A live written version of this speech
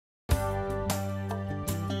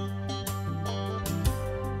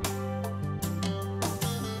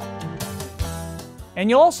And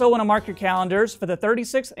you'll also want to mark your calendars for the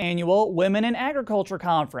 36th Annual Women in Agriculture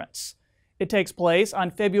Conference. It takes place on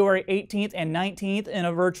February 18th and 19th in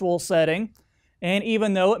a virtual setting. And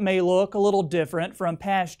even though it may look a little different from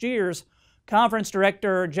past years, Conference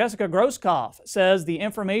Director Jessica Groskopf says the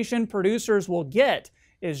information producers will get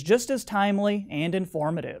is just as timely and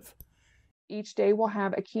informative. Each day we'll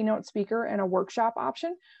have a keynote speaker and a workshop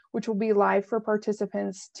option, which will be live for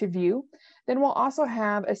participants to view. Then we'll also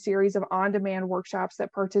have a series of on-demand workshops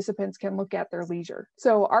that participants can look at their leisure.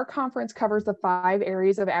 So our conference covers the 5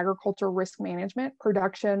 areas of agricultural risk management: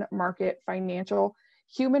 production, market, financial,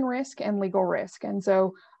 human risk, and legal risk. And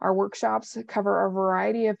so our workshops cover a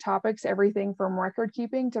variety of topics, everything from record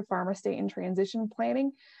keeping to farm estate and transition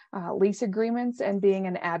planning, lease agreements, and being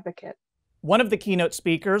an advocate. One of the keynote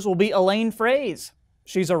speakers will be Elaine Fraze.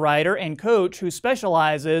 She's a writer and coach who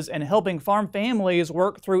specializes in helping farm families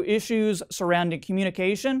work through issues surrounding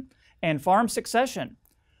communication and farm succession.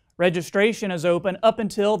 Registration is open up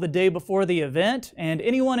until the day before the event, and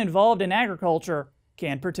anyone involved in agriculture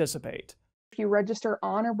can participate. If you register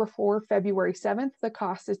on or before February 7th, the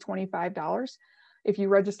cost is $25. If you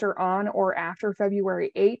register on or after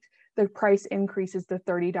February 8th, the price increases to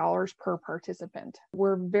 $30 per participant.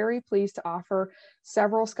 We're very pleased to offer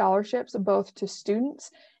several scholarships, both to students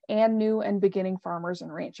and new and beginning farmers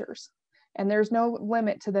and ranchers. And there's no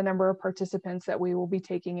limit to the number of participants that we will be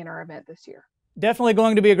taking in our event this year. Definitely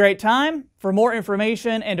going to be a great time. For more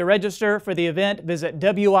information and to register for the event, visit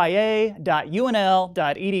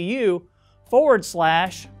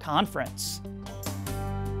wia.unl.edu/conference.